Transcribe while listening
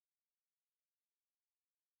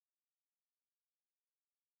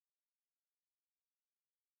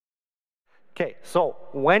Okay, so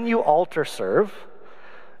when you altar serve,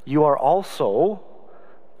 you are also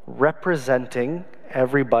representing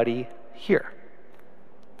everybody here.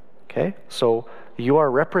 Okay, so you are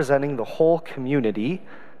representing the whole community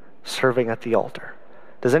serving at the altar.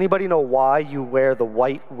 Does anybody know why you wear the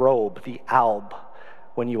white robe, the alb,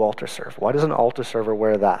 when you altar serve? Why does an altar server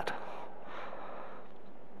wear that?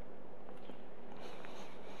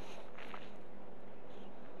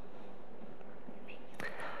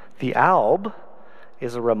 The alb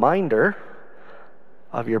is a reminder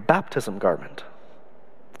of your baptism garment.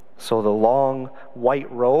 So the long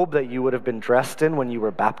white robe that you would have been dressed in when you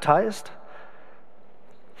were baptized,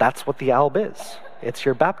 that's what the alb is. It's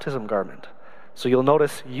your baptism garment. So you'll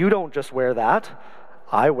notice you don't just wear that,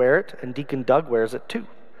 I wear it, and Deacon Doug wears it too.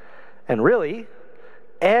 And really,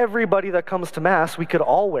 everybody that comes to Mass, we could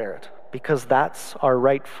all wear it, because that's our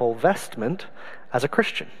rightful vestment as a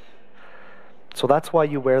Christian. So that's why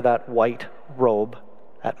you wear that white robe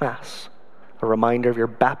at Mass, a reminder of your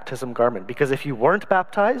baptism garment. Because if you weren't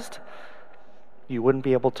baptized, you wouldn't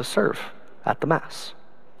be able to serve at the Mass.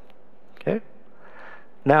 Okay?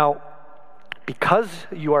 Now, because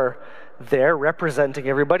you are there representing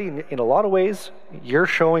everybody, in a lot of ways, you're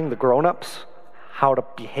showing the grown-ups how to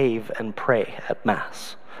behave and pray at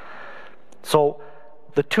Mass. So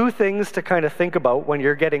the two things to kind of think about when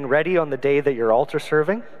you're getting ready on the day that you're altar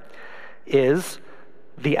serving is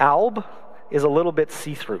the alb is a little bit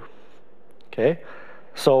see-through. Okay?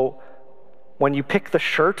 So when you pick the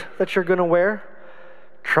shirt that you're going to wear,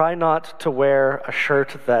 try not to wear a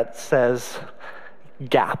shirt that says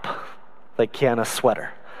Gap, like Kiana's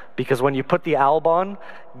sweater. Because when you put the alb on,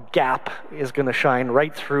 Gap is going to shine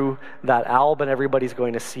right through that alb and everybody's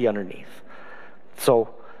going to see underneath.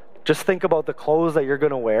 So just think about the clothes that you're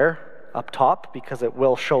going to wear up top, because it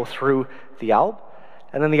will show through the alb.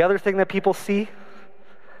 And then the other thing that people see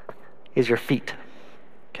is your feet.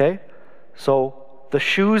 Okay? So the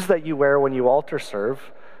shoes that you wear when you altar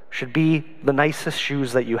serve should be the nicest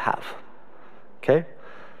shoes that you have. Okay?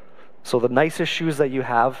 So the nicest shoes that you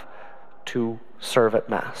have to serve at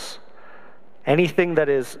Mass. Anything that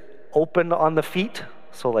is open on the feet,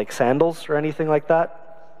 so like sandals or anything like that,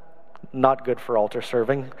 not good for altar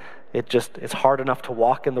serving. It's hard enough to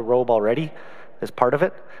walk in the robe already as part of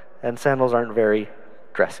it, and sandals aren't very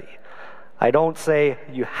dressy. I don't say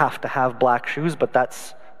you have to have black shoes, but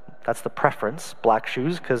that's the preference, black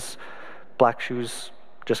shoes, because black shoes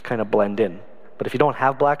just kind of blend in. But if you don't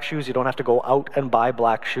have black shoes, you don't have to go out and buy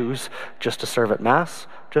black shoes just to serve at Mass.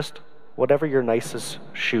 Just whatever your nicest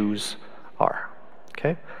shoes are.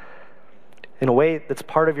 Okay? In a way, that's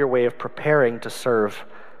part of your way of preparing to serve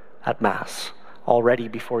at Mass already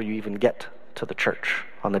before you even get to the church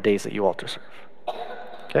on the days that you altar serve.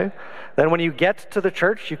 Okay? Then when you get to the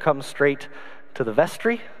church, you come straight to the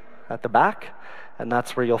vestry at the back, and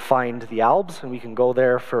that's where you'll find the albs, and we can go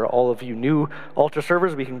there for all of you new altar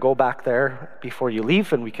servers. We can go back there before you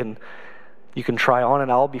leave, and you can try on an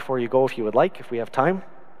alb before you go if you would like, if we have time.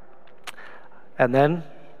 And then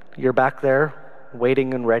you're back there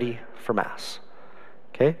waiting and ready for Mass.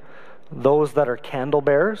 Okay? Those that are candle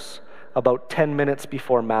bearers, about 10 minutes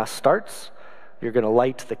before Mass starts, you're going to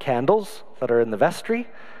light the candles that are in the vestry,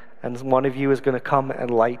 and one of you is going to come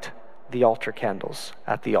and light the altar candles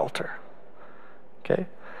at the altar. Okay?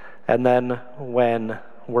 And then when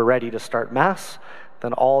we're ready to start Mass,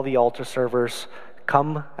 then all the altar servers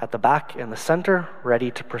come at the back in the center,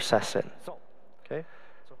 ready to process in. Okay?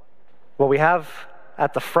 What we have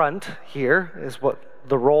at the front here is what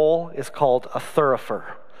the role is called a thurifer.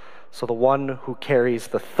 So the one who carries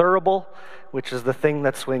the thurible, which is the thing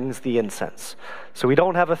that swings the incense. So we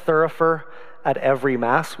don't have a thurifer at every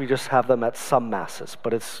Mass, we just have them at some Masses,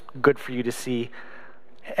 but it's good for you to see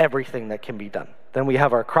everything that can be done. Then we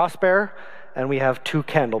have our crossbearer, and we have two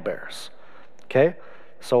candle bearers. Okay?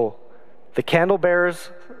 So the candle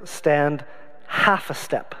bearers stand half a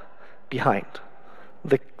step behind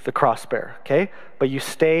the crossbearer, okay? But you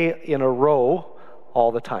stay in a row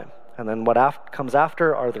all the time. And then what comes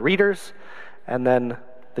after are the readers, and then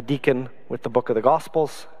the deacon with the book of the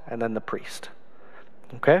Gospels, and then the priest.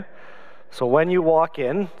 Okay? So when you walk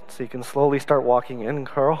in, so you can slowly start walking in,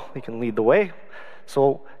 Carl, you can lead the way.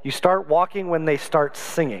 So you start walking when they start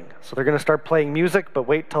singing. So they're going to start playing music, but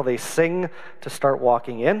wait till they sing to start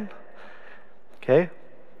walking in. Okay?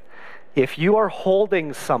 If you are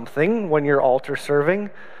holding something when you're altar serving,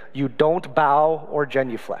 you don't bow or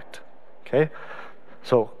genuflect. Okay?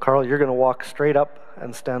 So, Carl, you're going to walk straight up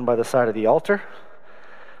and stand by the side of the altar.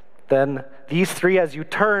 Then these three, as you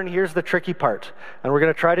turn, here's the tricky part. And we're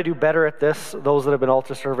going to try to do better at this, those that have been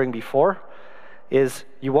altar serving before, is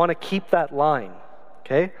you want to keep that line.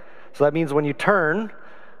 Okay? So that means when you turn,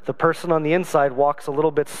 the person on the inside walks a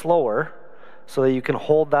little bit slower so that you can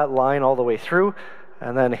hold that line all the way through,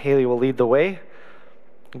 and then Haley will lead the way,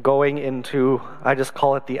 going into, I just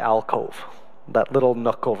call it the alcove, that little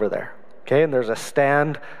nook over there. Okay, and there's a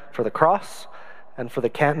stand for the cross and for the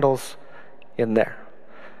candles in there.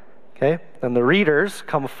 Okay, and the readers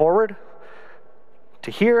come forward to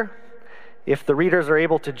here. If the readers are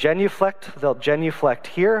able to genuflect, they'll genuflect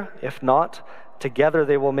here. If not, together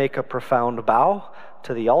they will make a profound bow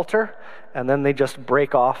to the altar, and then they just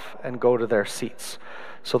break off and go to their seats.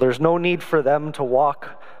 So there's no need for them to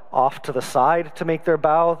walk off to the side to make their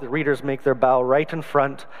bow. The readers make their bow right in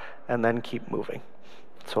front and then keep moving.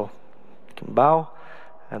 So you can bow,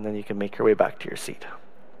 and then you can make your way back to your seat.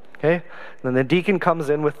 Okay? And then the deacon comes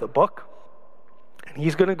in with the book, and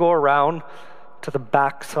he's going to go around to the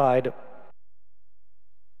back side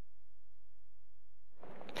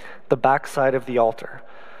of the altar.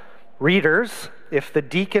 Readers, if the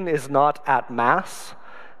deacon is not at Mass,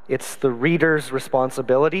 it's the reader's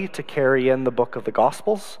responsibility to carry in the book of the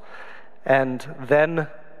Gospels, and then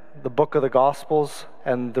the book of the Gospels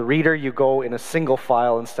and the reader, you go in a single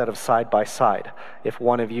file instead of side by side if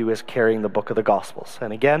one of you is carrying the book of the Gospels.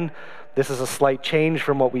 And again, this is a slight change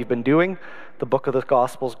from what we've been doing. The book of the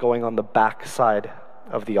Gospels going on the back side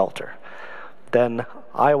of the altar. Then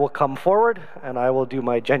I will come forward and I will do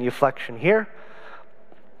my genuflection here.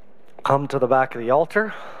 Come to the back of the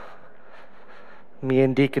altar. Me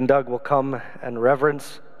and Deacon Doug will come and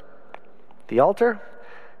reverence the altar.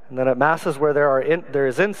 And then at Masses where there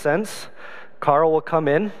is incense, Carl will come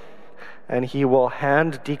in and he will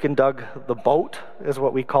hand Deacon Doug the boat, is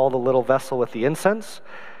what we call the little vessel with the incense.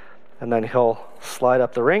 And then he'll slide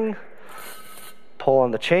up the ring, pull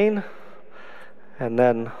on the chain, and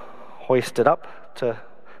then hoist it up so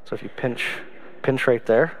if you pinch right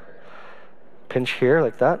there, pinch here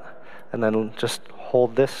like that, and then just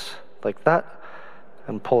hold this like that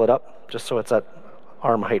and pull it up just so it's at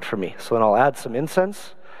arm height for me. So then I'll add some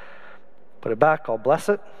incense, put it back, I'll bless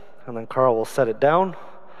it, and then Carl will set it down,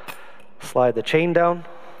 slide the chain down,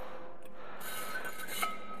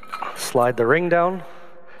 slide the ring down,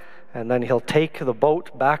 and then he'll take the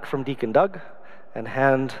boat back from Deacon Doug and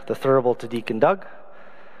hand the thurible to Deacon Doug,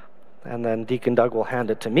 and then Deacon Doug will hand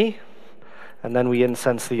it to me, and then we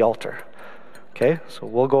incense the altar. Okay, so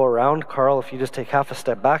we'll go around. Carl, if you just take half a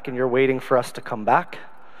step back and you're waiting for us to come back.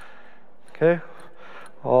 Okay,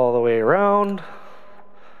 all the way around.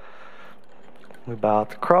 We bow at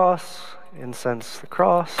the cross, incense the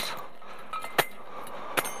cross,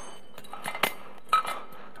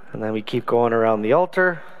 and then we keep going around the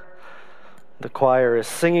altar. The choir is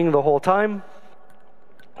singing the whole time.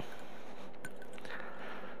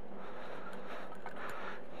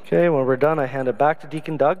 Okay, when we're done, I hand it back to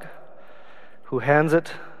Deacon Doug, who hands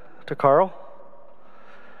it to Carl.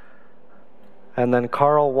 And then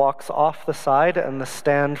Carl walks off the side, and the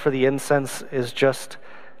stand for the incense is just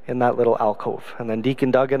in that little alcove. And then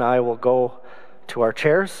Deacon Doug and I will go to our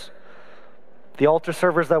chairs. The altar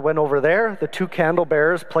servers that went over there, the two candle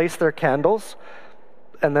bearers place their candles,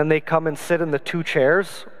 and then they come and sit in the two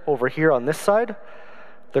chairs over here on this side.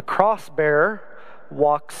 The cross bearer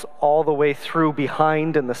walks all the way through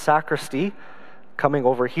behind in the sacristy, coming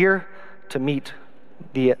over here to meet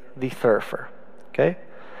the thurifer. Okay?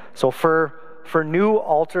 So for new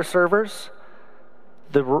altar servers,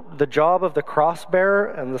 the job of the cross bearer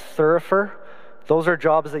and the thurifer, those are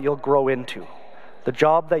jobs that you'll grow into. The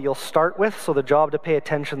job that you'll start with, so the job to pay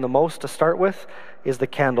attention the most to start with, is the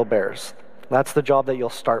candle bearers. That's the job that you'll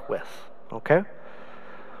start with. Okay?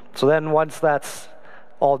 So then once that's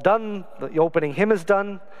all done, the opening hymn is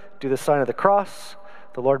done, do the sign of the cross,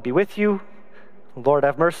 the Lord be with you, Lord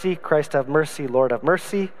have mercy, Christ have mercy, Lord have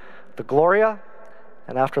mercy, the Gloria,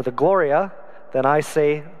 and after the Gloria, then I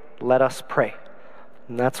say, let us pray.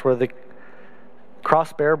 And that's where the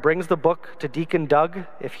cross bearer brings the book to Deacon Doug.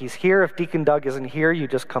 If he's here, if Deacon Doug isn't here, you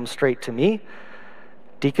just come straight to me.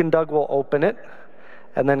 Deacon Doug will open it,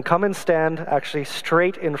 and then come and stand actually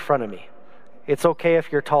straight in front of me. It's okay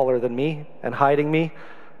if you're taller than me and hiding me.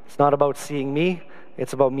 It's not about seeing me.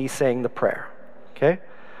 It's about me saying the prayer. Okay?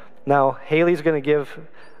 Now, Haley's going to give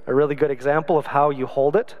a really good example of how you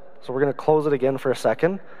hold it. So we're going to close it again for a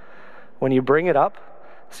second. When you bring it up,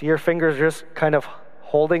 see your fingers just kind of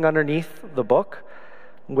holding underneath the book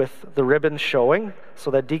with the ribbon showing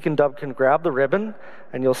so that Deacon Doug can grab the ribbon.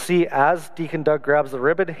 And you'll see as Deacon Doug grabs the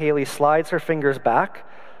ribbon, Haley slides her fingers back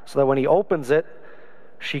so that when he opens it,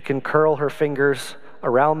 she can curl her fingers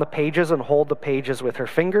around the pages and hold the pages with her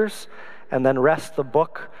fingers and then rest the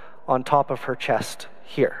book on top of her chest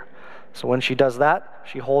here. So when she does that,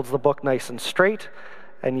 she holds the book nice and straight,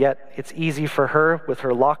 and yet it's easy for her with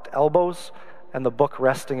her locked elbows and the book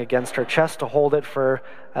resting against her chest to hold it for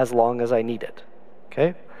as long as I need it.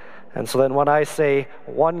 Okay? And so then when I say,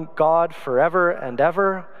 one God forever and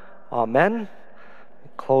ever, amen,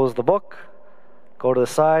 close the book, go to the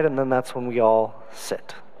side, and then that's when we all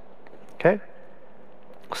sit. Okay?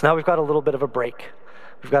 So now we've got a little bit of a break.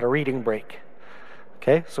 We've got a reading break.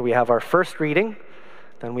 Okay? So we have our first reading,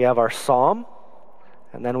 then we have our psalm,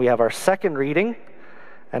 and then we have our second reading,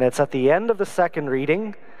 and it's at the end of the second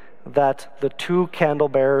reading that the two candle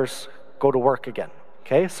bearers go to work again.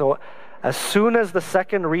 Okay? So as soon as the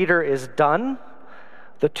second reader is done,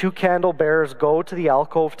 the two candle bearers go to the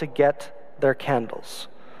alcove to get their candles.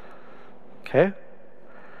 Okay?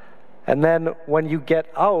 And then when you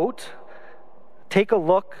get out, take a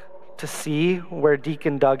look to see where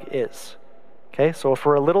Deacon Doug is. Okay? So if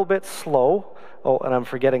we're a little bit slow, oh, and I'm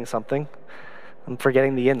forgetting something. I'm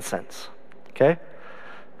forgetting the incense. Okay?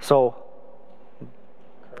 So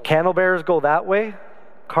candle bearers go that way.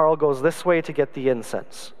 Carl goes this way to get the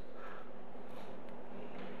incense.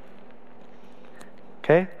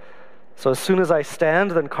 Okay? So as soon as I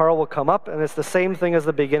stand, then Carl will come up, and it's the same thing as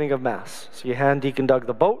the beginning of Mass. So you hand Deacon Doug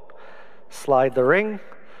the boat, slide the ring,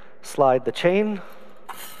 slide the chain,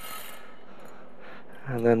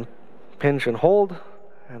 and then pinch and hold,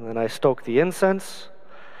 and then I stoke the incense,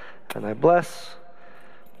 and I bless,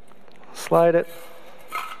 slide it,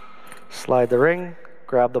 slide the ring,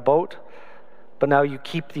 grab the boat, but now you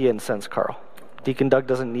keep the incense, Carl. Deacon Doug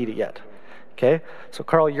doesn't need it yet. Okay? So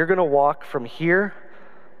Carl, you're going to walk from here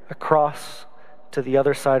across to the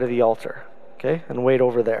other side of the altar, okay, and wait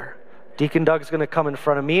over there. Deacon Doug's going to come in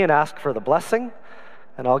front of me and ask for the blessing,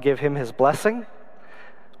 and I'll give him his blessing.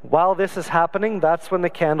 While this is happening, that's when the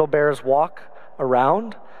candle bearers walk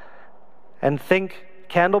around, and think,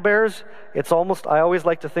 candle bearers, it's almost, I always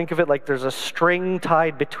like to think of it like there's a string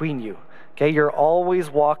tied between you. Okay, you're always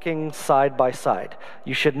walking side by side.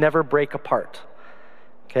 You should never break apart.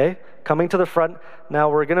 Okay, coming to the front, now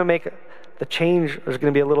we're going to make the change, there's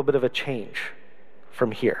going to be a little bit of a change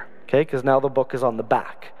from here, okay? Because now the book is on the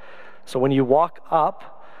back. So when you walk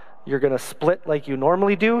up, you're going to split like you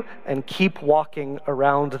normally do and keep walking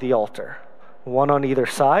around the altar. One on either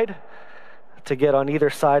side to get on either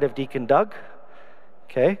side of Deacon Doug,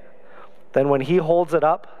 okay? Then when he holds it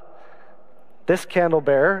up, this candle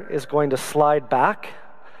bearer is going to slide back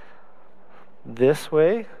this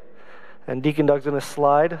way, and Deacon Doug's going to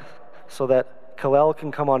slide so that Kalel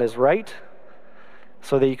can come on his right,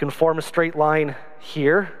 so that you can form a straight line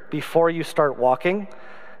here before you start walking,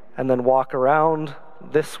 and then walk around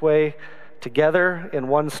this way together in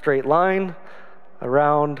one straight line,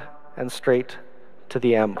 around and straight to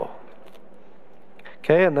the ambo.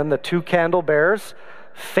 Okay, and then the two candle bearers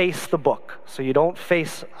face the book. So you don't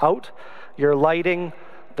face out, you're lighting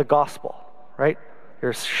the gospel, right?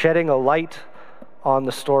 You're shedding a light on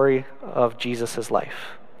the story of Jesus'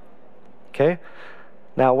 life. Okay?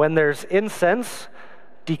 Now when there's incense,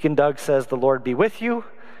 Deacon Doug says, "The Lord be with you."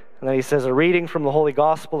 And then he says a reading from the Holy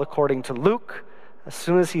Gospel according to Luke. As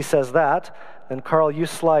soon as he says that, then Carl, you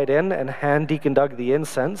slide in and hand Deacon Doug the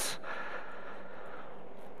incense.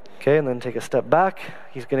 Okay, and then take a step back.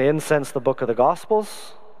 He's going to incense the book of the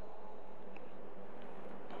Gospels.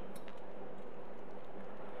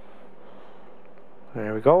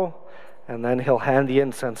 There we go. And then he'll hand the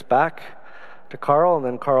incense back to Carl, and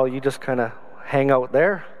then Carl, you just kind of hang out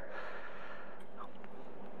there.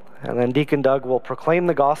 And then Deacon Doug will proclaim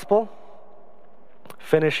the gospel,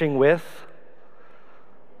 finishing with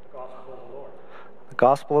the gospel of the Lord. The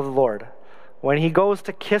gospel of the Lord. When he goes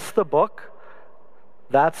to kiss the book,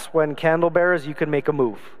 that's when candle bearers, you can make a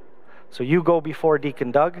move. So you go before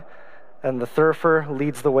Deacon Doug, and the thurifer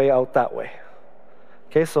leads the way out that way.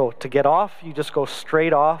 Okay, so to get off, you just go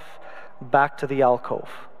straight off back to the alcove.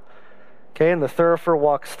 Okay, and the thurifer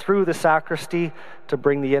walks through the sacristy to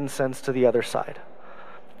bring the incense to the other side.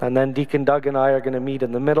 And then Deacon Doug and I are going to meet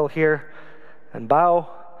in the middle here and bow,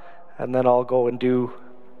 and then I'll go and do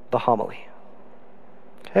the homily.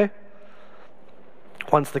 Okay?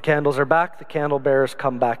 Once the candles are back, the candle bearers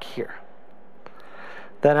come back here.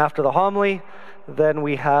 Then after the homily, then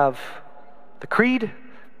we have the creed,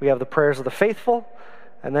 we have the prayers of the faithful,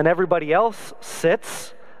 and then everybody else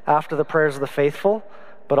sits after the prayers of the faithful,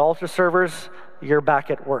 but altar servers, you're back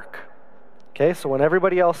at work. Okay, so when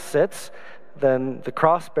everybody else sits, then the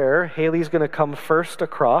cross bearer, Haley's going to come first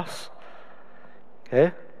across,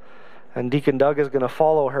 okay, and Deacon Doug is going to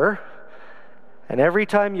follow her, and every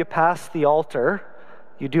time you pass the altar,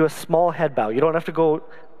 you do a small head bow. You don't have to go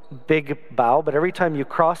big bow, but every time you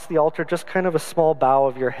cross the altar, just kind of a small bow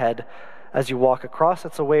of your head as you walk across.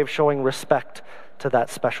 It's a way of showing respect to that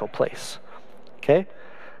special place. Okay?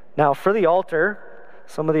 Now, for the altar,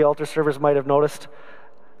 some of the altar servers might have noticed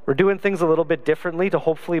we're doing things a little bit differently to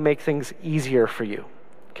hopefully make things easier for you.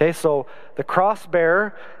 Okay, so the cross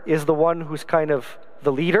bearer is the one who's kind of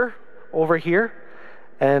the leader over here,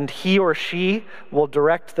 and he or she will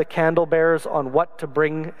direct the candle bearers on what to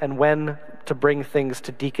bring and when to bring things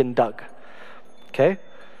to Deacon Doug. Okay?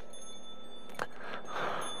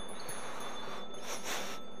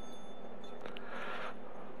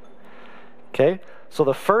 Okay, so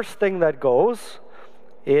the first thing that goes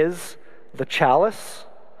is the chalice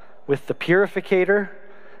with the purificator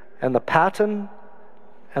and the paten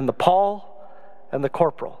and the pall and the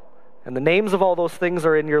corporal. And the names of all those things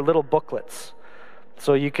are in your little booklets.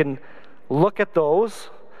 So you can look at those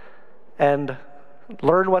and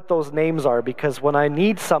learn what those names are, because when I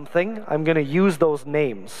need something, I'm going to use those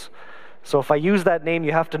names. So if I use that name,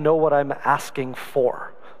 you have to know what I'm asking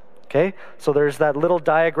for. Okay? So there's that little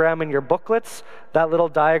diagram in your booklets. That little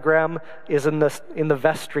diagram is in the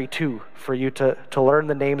vestry too, for you to learn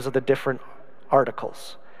the names of the different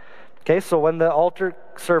articles. Okay, so when the altar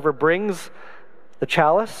server brings the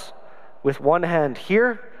chalice with one hand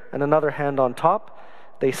here and another hand on top,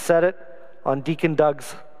 they set it on Deacon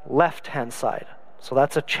Doug's left-hand side. So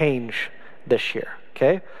that's a change this year,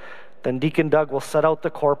 okay? Then Deacon Doug will set out the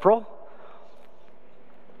corporal,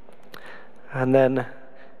 and then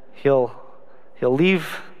he'll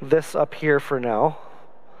leave this up here for now.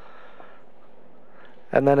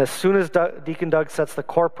 And then as soon as Deacon Doug sets the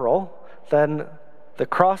corporal, then the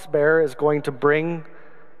cross bearer is going to bring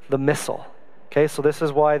the missal. Okay, so this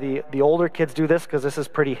is why the older kids do this, because this is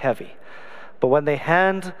pretty heavy. But when they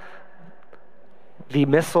hand the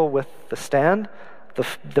missal with the stand,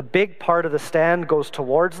 the big part of the stand goes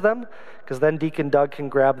towards them, because then Deacon Doug can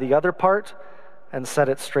grab the other part and set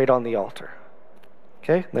it straight on the altar.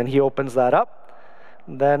 Okay, then he opens that up.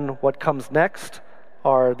 Then what comes next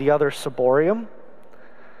are the other ciborium.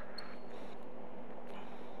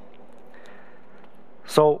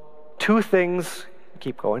 So two things,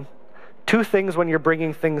 keep going. Two things when you're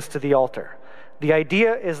bringing things to the altar. The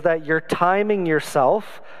idea is that you're timing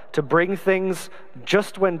yourself to bring things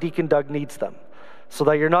just when Deacon Doug needs them, so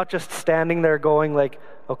that you're not just standing there going like,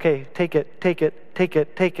 okay, take it, take it, take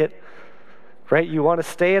it, take it, right? You want to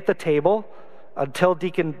stay at the table until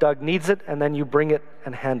Deacon Doug needs it, and then you bring it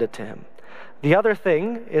and hand it to him. The other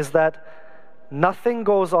thing is that nothing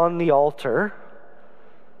goes on the altar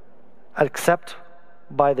except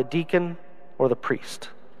by the deacon or the priest.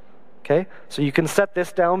 Okay? So you can set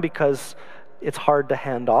this down because it's hard to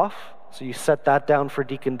hand off. So you set that down for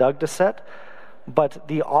Deacon Doug to set. But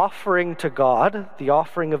the offering to God, the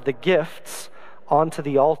offering of the gifts onto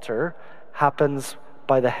the altar, happens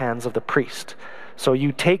by the hands of the priest. So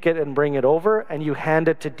you take it and bring it over, and you hand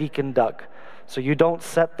it to Deacon Doug. So you don't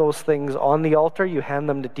set those things on the altar, you hand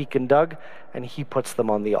them to Deacon Doug, and he puts them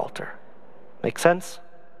on the altar. Make sense?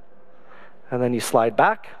 And then you slide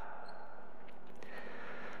back.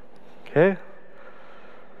 Okay.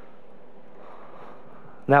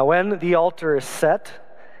 Now when the altar is set,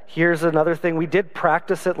 here's another thing. We did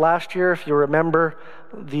practice it last year, if you remember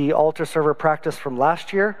the altar server practice from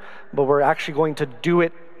last year, but we're actually going to do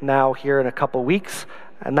it now here in a couple weeks,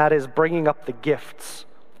 and that is bringing up the gifts.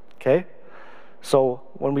 Okay? So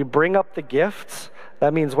when we bring up the gifts,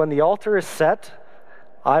 that means when the altar is set,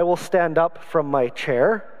 I will stand up from my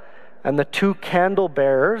chair, and the two candle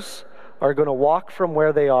bearers are going to walk from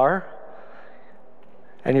where they are,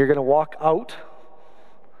 and you're going to walk out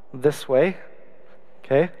this way,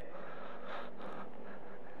 okay?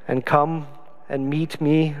 And come and meet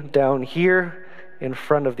me down here in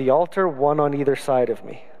front of the altar, one on either side of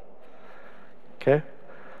me. Okay?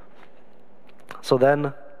 So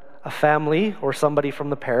then a family or somebody from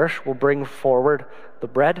the parish will bring forward the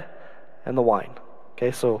bread and the wine.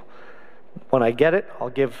 Okay, so when I get it, I'll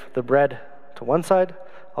give the bread to one side,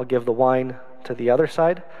 I'll give the wine to the other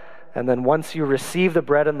side, and then once you receive the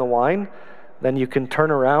bread and the wine, then you can turn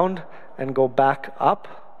around and go back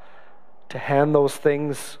up to hand those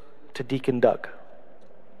things to Deacon Doug.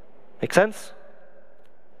 Make sense?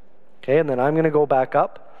 Okay, and then I'm going to go back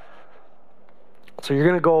up. So you're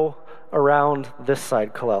going to go around this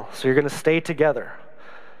side, Kalel. So you're going to stay together.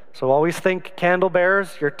 So always think candle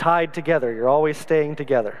bearers, you're tied together. You're always staying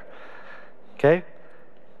together. Okay?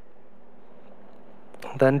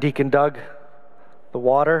 Then Deacon Doug, the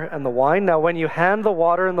water and the wine. Now when you hand the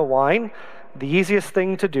water and the wine, the easiest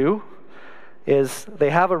thing to do is they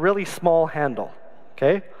have a really small handle.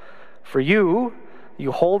 Okay? For you,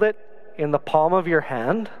 you hold it in the palm of your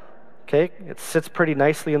hand. Okay? It sits pretty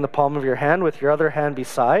nicely in the palm of your hand with your other hand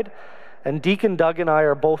beside. And Deacon Doug and I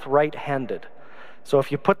are both right-handed. So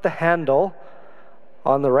if you put the handle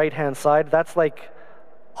on the right-hand side, that's like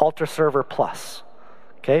altar server plus,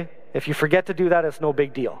 okay? If you forget to do that, it's no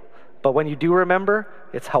big deal. But when you do remember,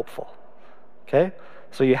 it's helpful, okay?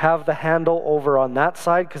 So you have the handle over on that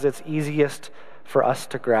side because it's easiest for us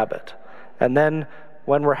to grab it. And then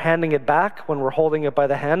when we're handing it back, when we're holding it by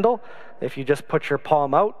the handle, if you just put your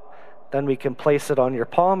palm out, then we can place it on your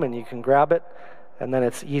palm and you can grab it, and then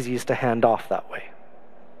it's easiest to hand off that way,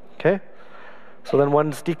 okay? So then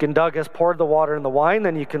once Deacon Doug has poured the water and the wine,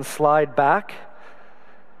 then you can slide back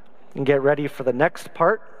and get ready for the next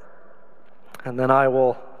part. And then I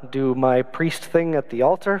will do my priest thing at the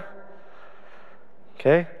altar.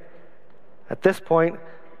 Okay? At this point,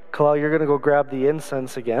 Kalal, you're going to go grab the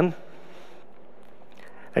incense again.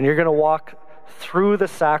 And you're going to walk through the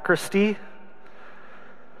sacristy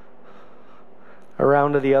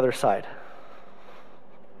around to the other side.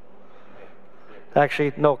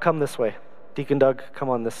 Actually, no, come this way. Deacon Doug, come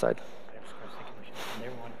on this side.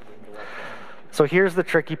 So here's the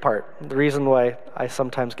tricky part, the reason why I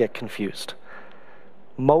sometimes get confused.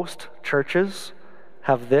 Most churches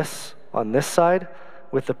have this on this side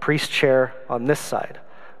with the priest chair on this side,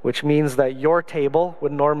 which means that your table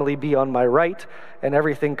would normally be on my right and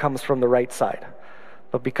everything comes from the right side.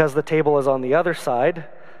 But because the table is on the other side,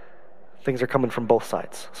 things are coming from both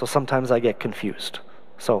sides. So sometimes I get confused.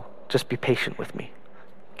 So just be patient with me,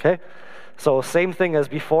 okay? So same thing as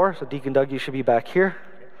before. So Deacon Doug, you should be back here.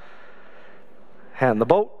 Hand the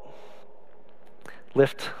boat.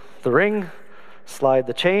 Lift the ring. Slide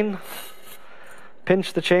the chain.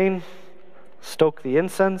 Pinch the chain. Stoke the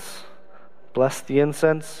incense. Bless the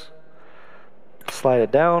incense. Slide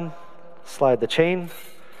it down. Slide the chain.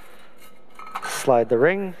 Slide the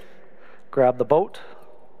ring. Grab the boat.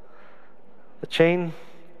 The chain.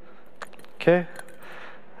 Okay.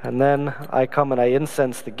 And then I come and I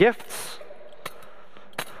incense the gifts.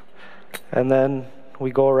 And then we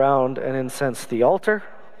go around and incense the altar.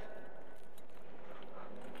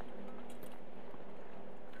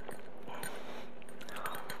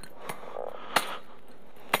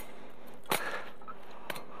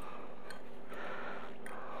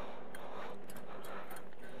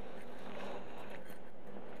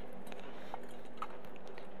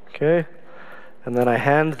 Okay. And then I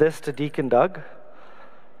hand this to Deacon Doug.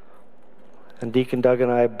 And Deacon Doug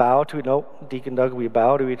and I bow to, Deacon Doug, we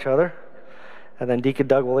bow to each other. And then Deacon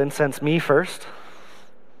Doug will incense me first.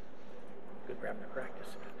 Good practice.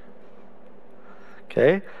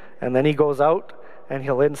 Okay, and then he goes out and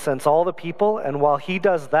he'll incense all the people. And while he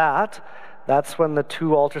does that, that's when the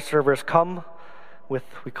two altar servers come with,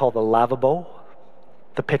 we call the lavabo,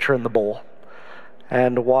 the pitcher and the bowl,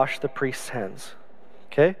 and wash the priest's hands.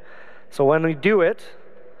 Okay, so when we do it,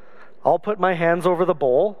 I'll put my hands over the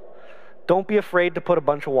bowl. Don't be afraid to put a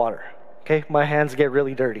bunch of water. Okay, my hands get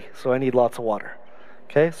really dirty, so I need lots of water.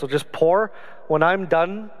 Okay, so just pour. When I'm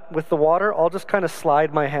done with the water, I'll just kind of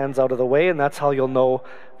slide my hands out of the way, and that's how you'll know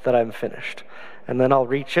that I'm finished. And then I'll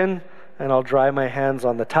reach in, and I'll dry my hands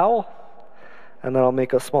on the towel, and then I'll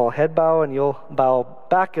make a small head bow, and you'll bow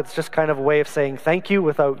back. It's just kind of a way of saying thank you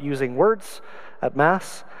without using words at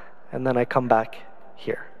Mass, and then I come back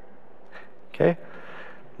here. Okay?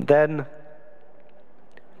 Then,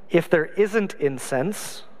 if there isn't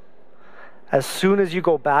incense, as soon as you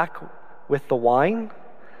go back with the wine,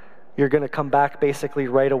 you're going to come back basically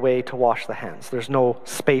right away to wash the hands. There's no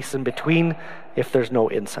space in between if there's no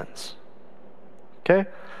incense. Okay?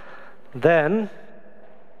 Then,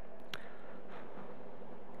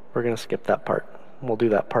 we're going to skip that part. We'll do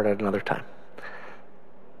that part at another time.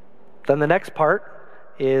 Then the next part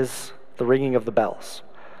is the ringing of the bells.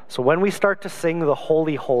 So when we start to sing the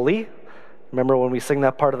Holy, Holy, remember when we sing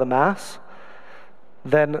that part of the Mass?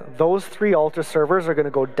 Then those three altar servers are going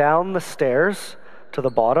to go down the stairs to the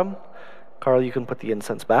bottom. Carl, you can put the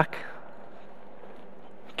incense back.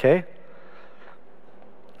 Okay.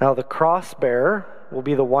 Now the cross bearer will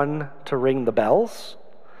be the one to ring the bells.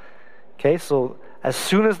 Okay, so as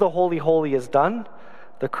soon as the Holy, Holy is done,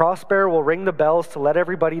 the cross bearer will ring the bells to let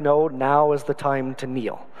everybody know now is the time to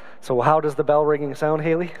kneel. So how does the bell ringing sound,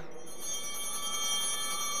 Haley?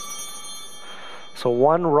 So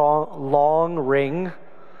one long ring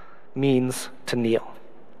means to kneel.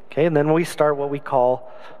 Okay, and then we start what we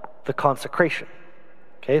call the consecration.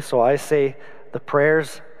 Okay, so I say the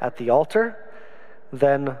prayers at the altar.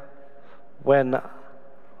 Then when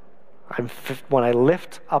I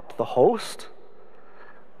lift up the host,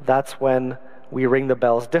 that's when we ring the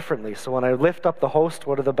bells differently. So when I lift up the host,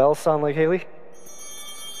 what do the bells sound like, Haley?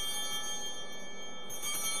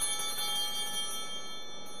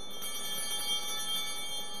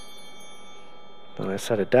 And I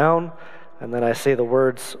set it down, and then I say the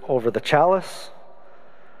words over the chalice,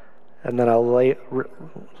 and then I'll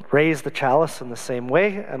raise the chalice in the same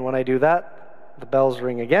way, and when I do that, the bells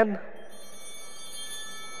ring again.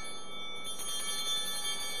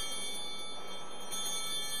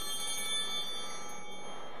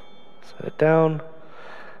 Set it down,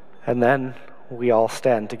 and then we all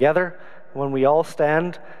stand together. When we all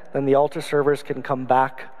stand, then the altar servers can come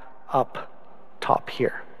back up top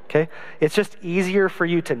here. Okay? It's just easier for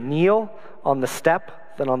you to kneel on the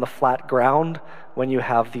step than on the flat ground when you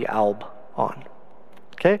have the alb on.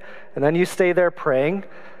 Okay? And then you stay there praying.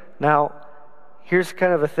 Now, here's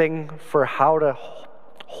kind of a thing for how to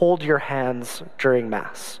hold your hands during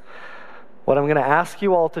Mass. What I'm going to ask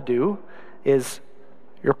you all to do is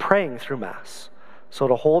you're praying through Mass. So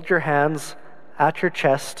to hold your hands at your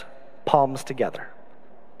chest, palms together.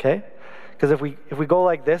 Okay? Because if we go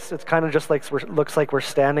like this, it's kind of just like looks like we're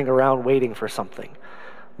standing around waiting for something.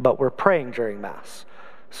 But we're praying during Mass.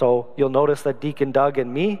 So you'll notice that Deacon Doug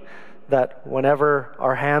and me, that whenever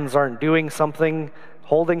our hands aren't doing something,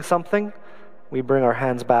 holding something, we bring our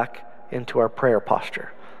hands back into our prayer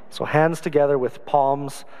posture. So hands together with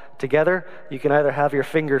palms together. You can either have your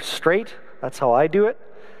fingers straight. That's how I do it.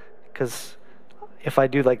 Because if I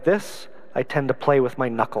do like this, I tend to play with my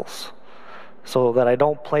knuckles. So that I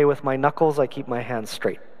don't play with my knuckles, I keep my hands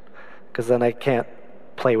straight. Because then I can't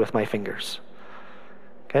play with my fingers.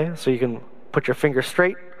 Okay, so you can put your fingers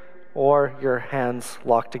straight or your hands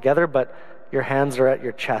locked together, but your hands are at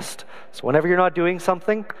your chest. So whenever you're not doing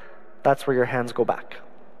something, that's where your hands go back.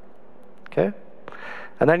 Okay?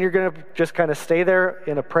 And then you're going to just kind of stay there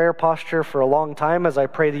in a prayer posture for a long time as I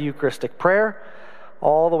pray the Eucharistic prayer,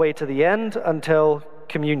 all the way to the end until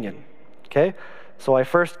communion. Okay? So I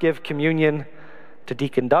first give communion to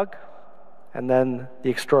Deacon Doug, and then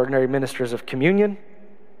the extraordinary ministers of communion,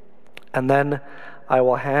 and then I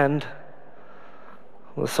will hand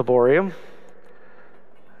the ciborium.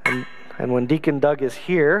 And when Deacon Doug is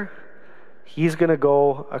here, he's going to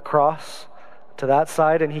go across to that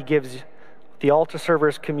side, and he gives the altar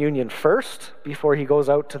servers communion first before he goes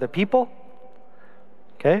out to the people.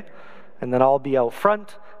 Okay? And then I'll be out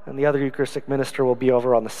front, and the other Eucharistic minister will be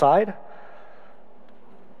over on the side.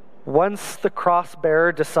 Once the cross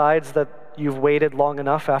bearer decides that you've waited long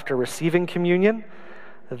enough after receiving communion,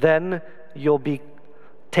 then you'll be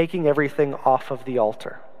taking everything off of the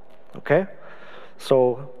altar. Okay?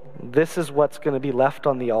 So this is what's going to be left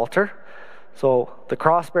on the altar. So the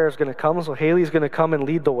cross bearer is going to come, so Haley's going to come and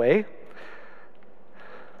lead the way.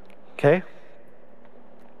 Okay?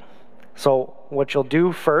 So what you'll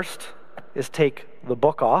do first is take the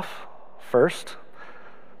book off first.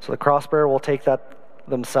 So the cross bearer will take that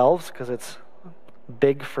themselves because it's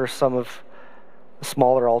big for some of the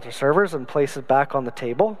smaller altar servers, and place it back on the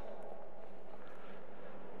table.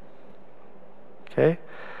 Okay?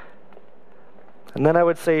 And then I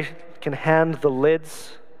would say you can hand the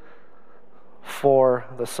lids for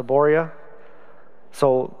the ciboria.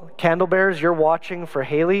 So candle bearers, you're watching for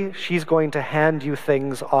Haley. She's going to hand you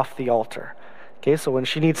things off the altar. Okay, so when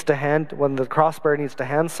the cross bearer needs to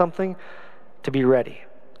hand something, to be ready.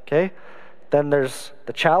 Okay? Then there's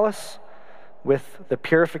the chalice with the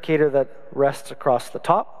purificator that rests across the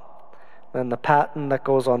top. Then the paten that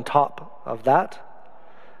goes on top of that.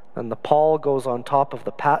 Then the pall goes on top of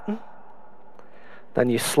the paten. Then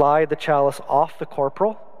you slide the chalice off the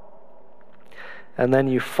corporal. And then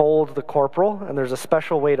you fold the corporal. And there's a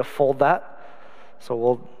special way to fold that. So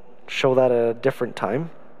we'll show that at a different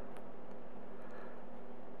time.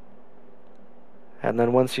 And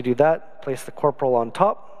then once you do that, place the corporal on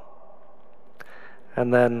top.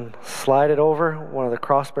 And then slide it over. One of the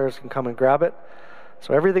cross bearers can come and grab it.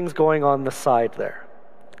 So everything's going on the side there.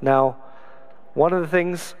 Now, one of the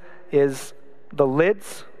things is the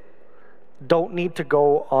lids don't need to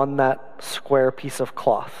go on that square piece of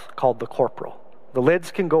cloth called the corporal. The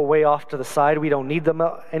lids can go way off to the side. We don't need them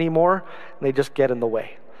anymore. They just get in the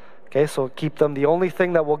way. Okay, so keep them. The only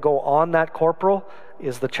thing that will go on that corporal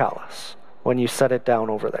is the chalice when you set it down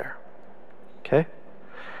over there. Okay?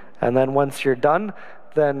 And then once you're done,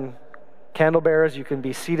 then candle bearers, you can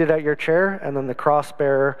be seated at your chair, and then the cross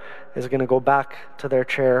bearer is going to go back to their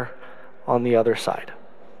chair on the other side.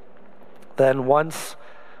 Then once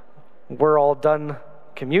we're all done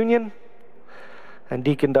communion, and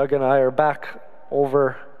Deacon Doug and I are back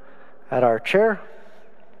over at our chair,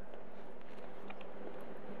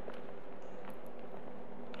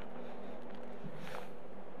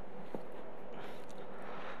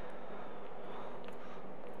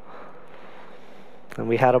 and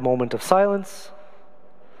we had a moment of silence.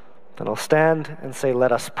 Then I'll stand and say,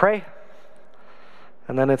 "Let us pray."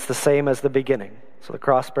 And then it's the same as the beginning. So the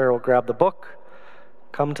cross-bearer will grab the book,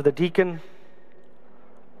 come to the deacon,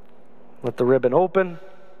 let the ribbon open,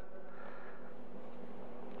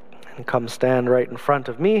 and come stand right in front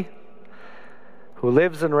of me, who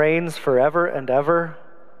lives and reigns forever and ever.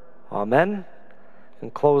 Amen.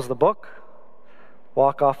 And close the book,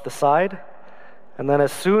 walk off the side, and then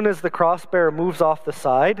as soon as the cross-bearer moves off the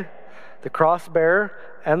side, the cross-bearer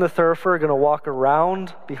and the thurifer are going to walk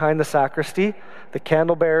around behind the sacristy. The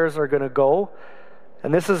candle bearers are going to go.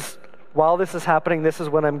 And while this is happening, this is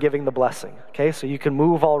when I'm giving the blessing. Okay, so you can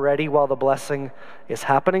move already while the blessing is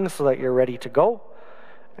happening so that you're ready to go.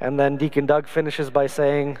 And then Deacon Doug finishes by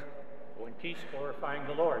saying, "Go in peace, glorifying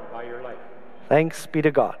the Lord by your life." Thanks be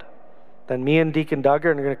to God. Then me and Deacon Doug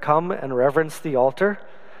are going to come and reverence the altar.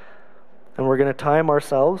 And we're going to time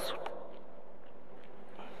ourselves.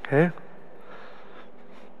 Okay.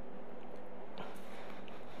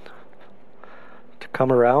 To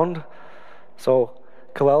come around. So,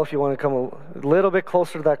 Kalel, if you want to come a little bit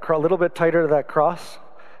closer to that cross, a little bit tighter to that cross,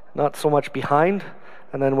 not so much behind.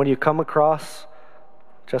 And then when you come across,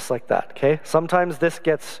 just like that, okay? Sometimes this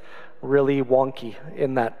gets really wonky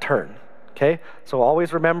in that turn, okay? So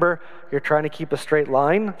always remember, you're trying to keep a straight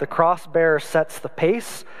line. The cross bearer sets the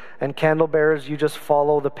pace, and candle bearers, you just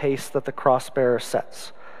follow the pace that the cross bearer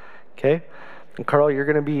sets, okay? And Carl, you're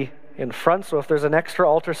going to be in front, so if there's an extra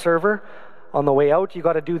altar server on the way out, you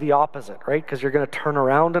got to do the opposite, right? Because you're going to turn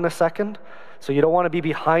around in a second. So you don't want to be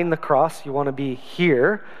behind the cross, you want to be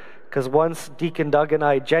here, because once Deacon Doug and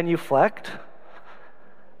I genuflect,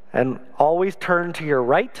 and always turn to your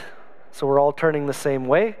right, so we're all turning the same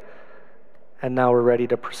way, and now we're ready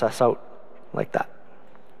to process out like that.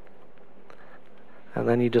 And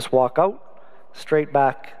then you just walk out, straight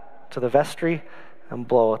back to the vestry, and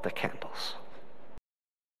blow out the candles.